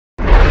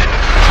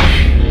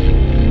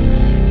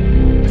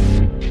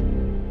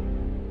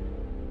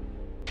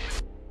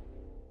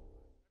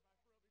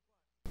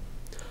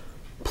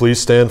Please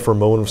stand for a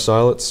moment of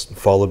silence,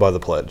 followed by the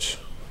pledge.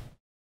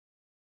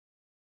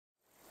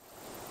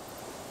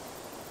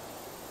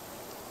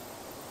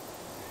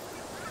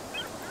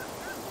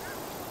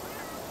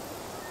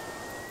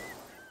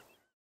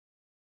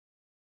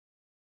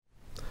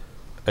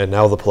 And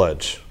now the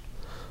pledge.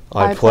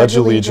 I pledge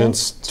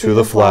allegiance to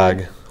the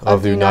flag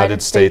of the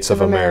United States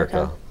of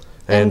America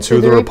and to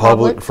the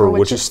republic for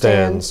which it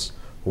stands,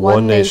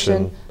 one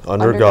nation,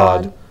 under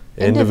God,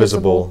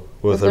 indivisible,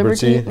 with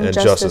liberty and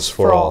justice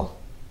for all.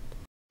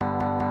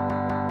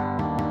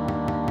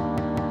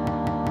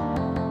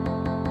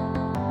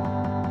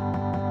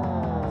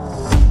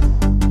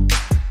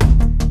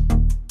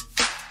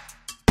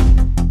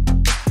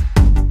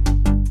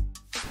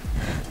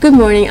 Good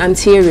morning, I'm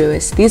Tia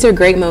Ruiz. These are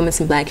great moments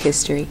in Black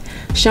history.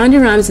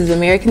 Shonda Rhimes is an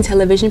American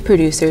television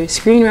producer,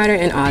 screenwriter,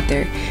 and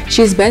author.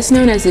 She is best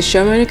known as the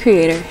showrunner,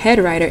 creator, head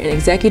writer, and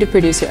executive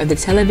producer of the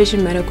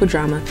television medical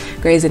drama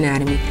Grey's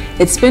Anatomy,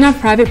 its spin-off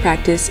Private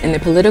Practice, and the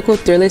political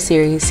thriller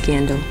series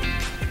Scandal.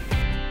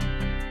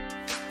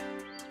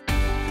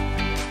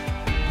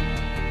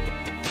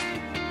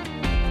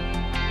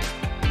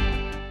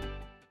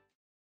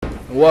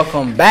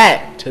 Welcome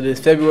back to this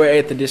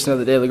February 8th edition of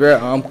the Daily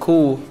Growl. I'm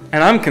cool.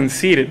 And I'm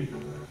conceited.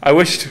 I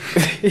wish to...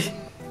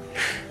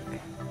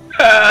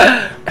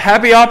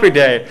 Happy Opera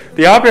Day.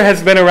 The opera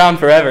has been around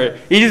forever.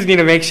 You just need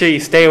to make sure you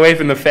stay away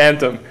from the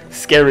Phantom.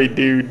 Scary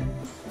dude.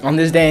 On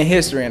this day in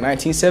history, in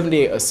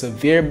 1978, a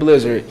severe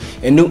blizzard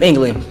in New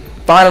England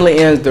finally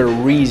ends. The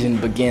region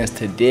begins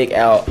to dig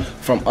out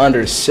from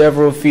under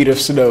several feet of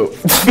snow.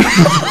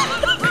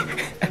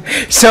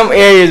 Some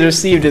areas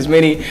received as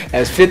many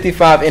as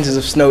 55 inches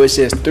of snow in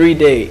just 3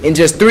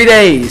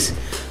 days.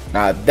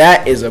 Now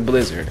that is a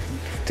blizzard.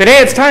 Today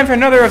it's time for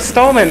another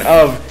installment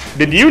of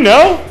Did You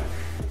Know?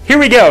 Here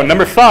we go,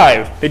 number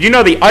 5. Did you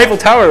know the Eiffel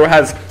Tower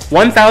has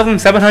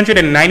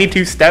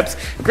 1,792 steps?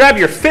 Grab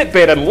your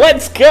Fitbit and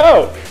let's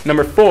go!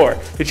 Number 4.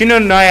 Did you know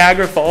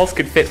Niagara Falls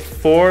could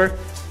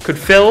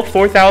fill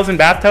 4,000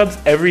 bathtubs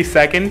every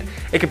second?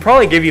 It could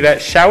probably give you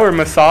that shower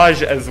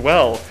massage as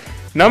well.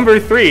 Number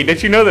 3,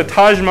 did you know the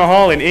Taj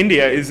Mahal in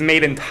India is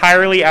made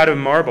entirely out of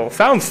marble?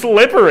 Sounds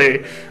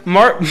slippery.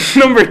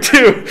 Number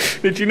 2,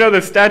 did you know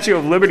the Statue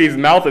of Liberty's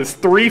mouth is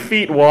 3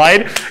 feet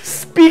wide?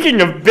 Speaking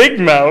of big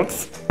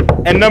mouths.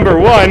 And number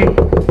 1,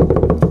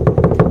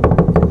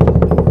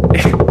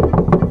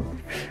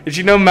 did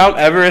you know Mount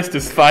Everest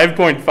is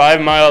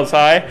 5.5 miles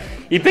high?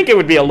 You'd think it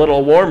would be a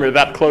little warmer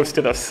that close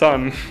to the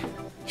sun.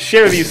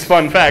 Share these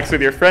fun facts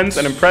with your friends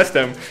and impress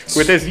them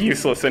with this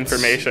useless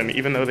information,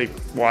 even though they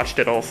watched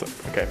it also.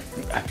 Okay.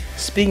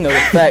 Speaking of the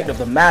fact of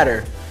the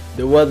matter,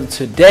 the weather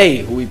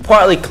today will be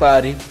partly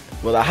cloudy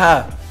with a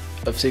high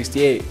of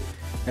 68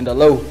 and a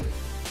low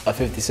of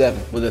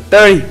 57 with a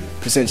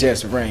 30%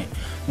 chance of rain.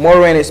 More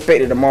rain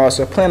expected tomorrow,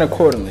 so plan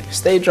accordingly.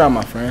 Stay dry,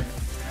 my friend.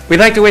 We'd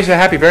like to wish a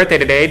happy birthday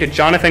today to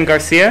Jonathan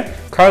Garcia,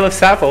 Carlos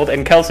Saffold,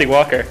 and Kelsey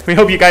Walker. We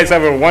hope you guys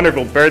have a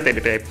wonderful birthday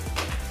today.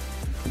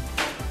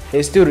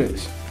 Hey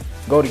students,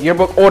 go to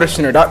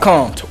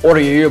yearbookordercenter.com to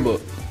order your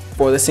yearbook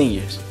for the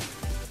seniors.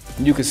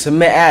 You can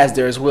submit ads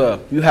there as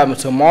well. You have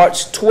until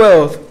March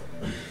 12th.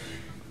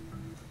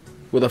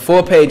 With a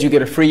full page, you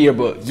get a free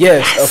yearbook.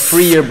 Yes, a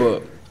free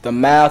yearbook. The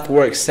math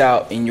works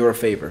out in your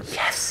favor.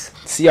 Yes.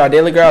 See our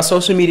Daily Growl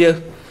social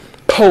media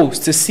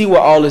posts to see what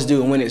all is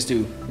due and when it's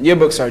due.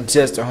 Yearbooks are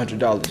just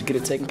 $100. Get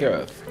it taken care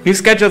of. New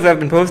schedules have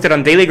been posted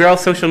on Daily Growl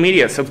social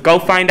media, so go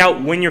find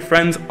out when your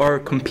friends are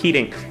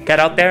competing.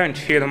 Get out there and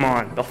cheer them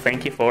on. They'll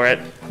thank you for it.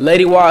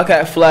 Lady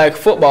Wildcat Flag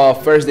Football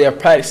first day of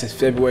practice is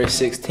February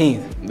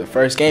 16th. The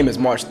first game is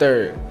March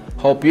 3rd.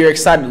 Hope you're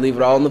excited to leave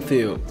it all on the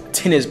field.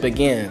 Tennis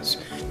begins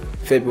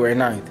February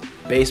 9th.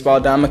 Baseball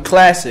Diamond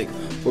Classic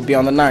will be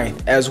on the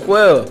 9th, as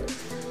well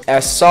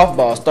as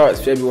softball starts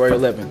February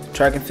 11th.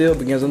 Track and field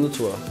begins on the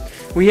 12th.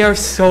 We are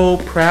so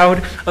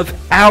proud of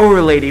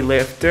our Lady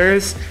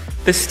Lifters.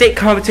 The state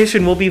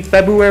competition will be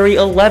February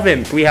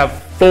 11th. We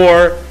have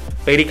 4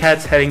 Lady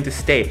Cats heading to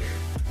state.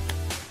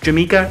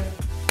 Jamaica,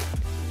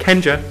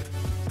 Kenja,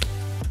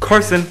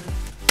 Carson,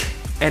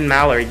 and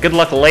Mallory. Good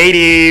luck,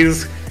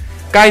 ladies!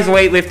 Guys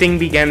weightlifting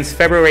begins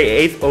February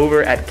 8th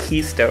over at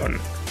Keystone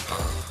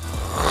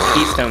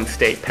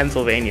State,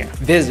 Pennsylvania.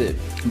 Visit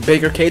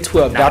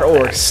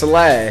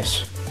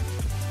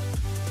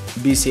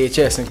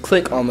bakerk12.org/BCHS and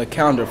click on the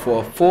calendar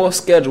for a full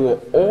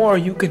schedule, or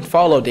you can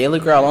follow Daily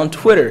Growl on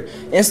Twitter,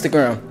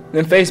 Instagram,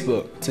 and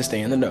Facebook to stay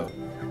in the know.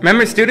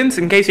 Remember, students,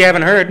 in case you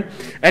haven't heard,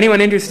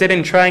 anyone interested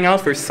in trying out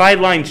for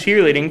sideline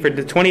cheerleading for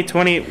the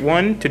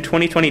 2021 to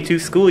 2022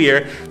 school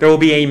year, there will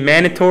be a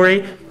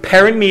mandatory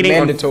parent meeting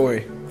on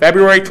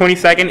February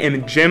 22nd in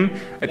the gym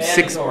at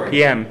 6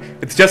 p.m.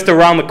 It's just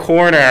around the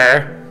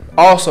corner.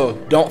 Also,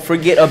 don't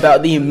forget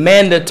about the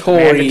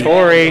mandatory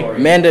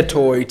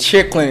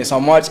cheer clinics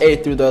on March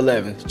 8th through the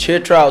 11th. Cheer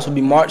trials will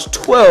be March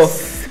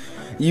 12th.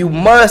 You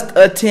must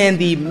attend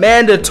the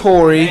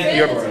mandatory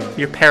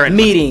your parent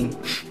meeting.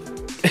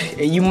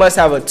 And you must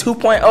have a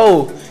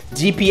 2.0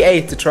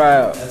 GPA to try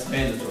out. That's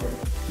mandatory.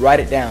 Write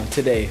it down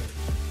today.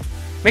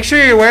 Make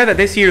sure you're aware that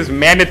this year's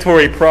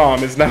mandatory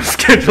prom is now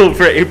scheduled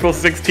for April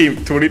 16th,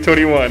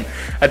 2021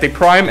 at the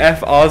Prime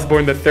F.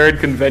 Osborne III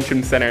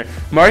Convention Center.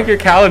 Mark your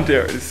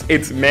calendars.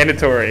 It's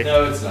mandatory.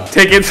 No, it's not.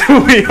 Tickets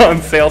will be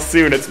on sale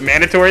soon. It's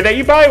mandatory that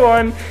you buy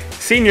one.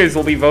 Seniors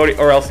will be voting,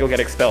 or else you'll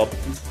get expelled.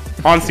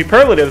 On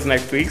superlatives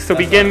next week, so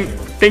begin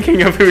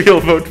thinking of who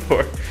you'll vote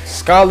for.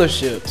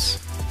 Scholarships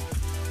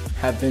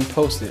have been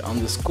posted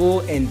on the school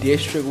and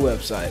district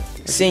website.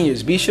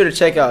 Seniors, be sure to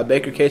check out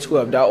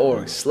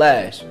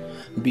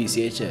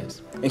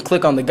bakerk12.org/BCHS and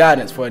click on the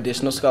guidance for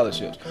additional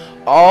scholarships.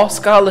 All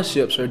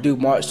scholarships are due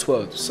March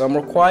 12th. Some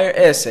require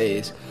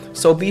essays,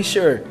 so be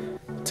sure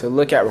to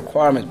look at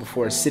requirements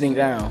before sitting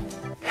down.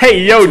 Hey,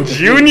 yo,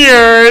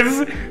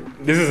 juniors!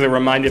 This is a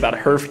reminder that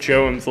Herf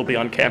Jones will be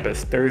on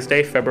campus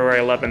Thursday, February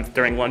 11th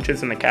during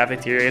lunches in the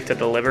cafeteria to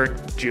deliver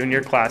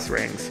junior class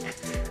rings.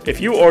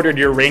 If you ordered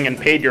your ring and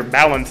paid your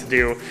balance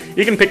due,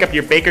 you can pick up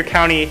your Baker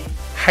County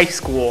High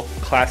School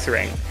class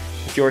ring.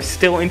 If you're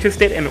still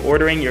interested in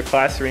ordering your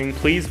class ring,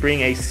 please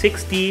bring a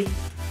 $60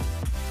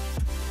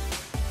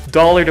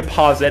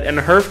 deposit and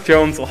Herf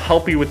Jones will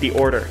help you with the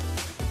order.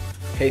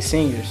 Hey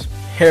seniors,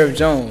 Herf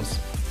Jones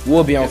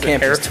will be on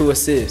campus to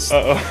assist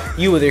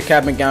you with your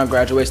cap and gown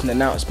graduation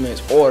announcements.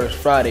 Orders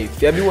Friday,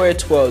 February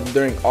 12th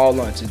during all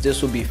lunches.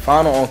 This will be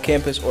final on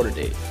campus order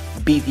date.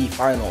 Be the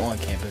final on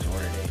campus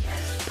order date.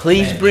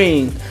 Please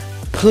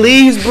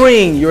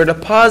bring your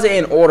deposit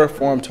and order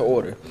form to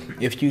order.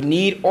 If you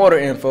need order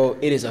info,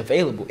 it is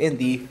available in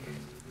the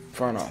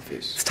front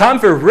office. It's time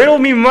for Riddle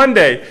Me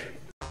Monday.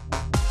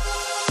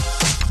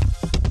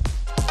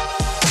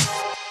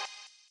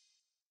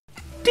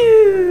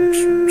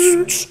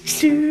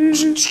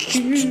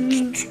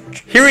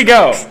 Here we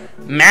go.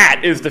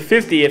 Matt is the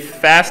 50th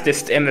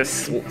fastest and the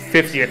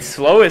 50th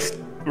slowest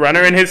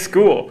runner in his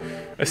school.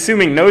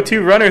 Assuming no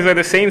two runners are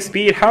the same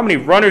speed, how many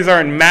runners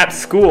are in Matt's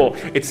school?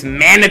 It's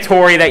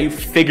mandatory that you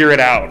figure it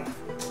out.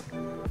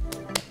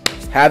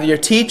 Have your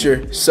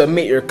teacher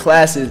submit your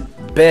class's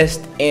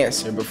best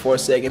answer before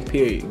second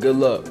period. Good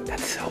luck.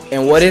 That's so easy.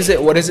 And what is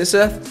it? What is it,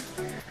 Seth?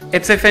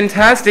 It's a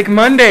fantastic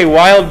Monday.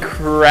 Wild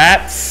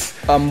Kratts.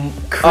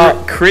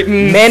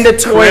 Critten.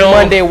 Mandatory Krill.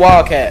 Monday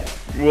Wildcat.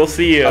 We'll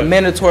see you A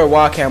mandatory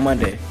Wildcat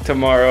Monday.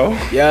 tomorrow.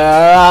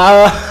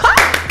 Yeah.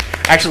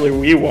 Actually,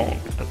 we won't.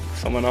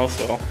 Someone else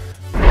will.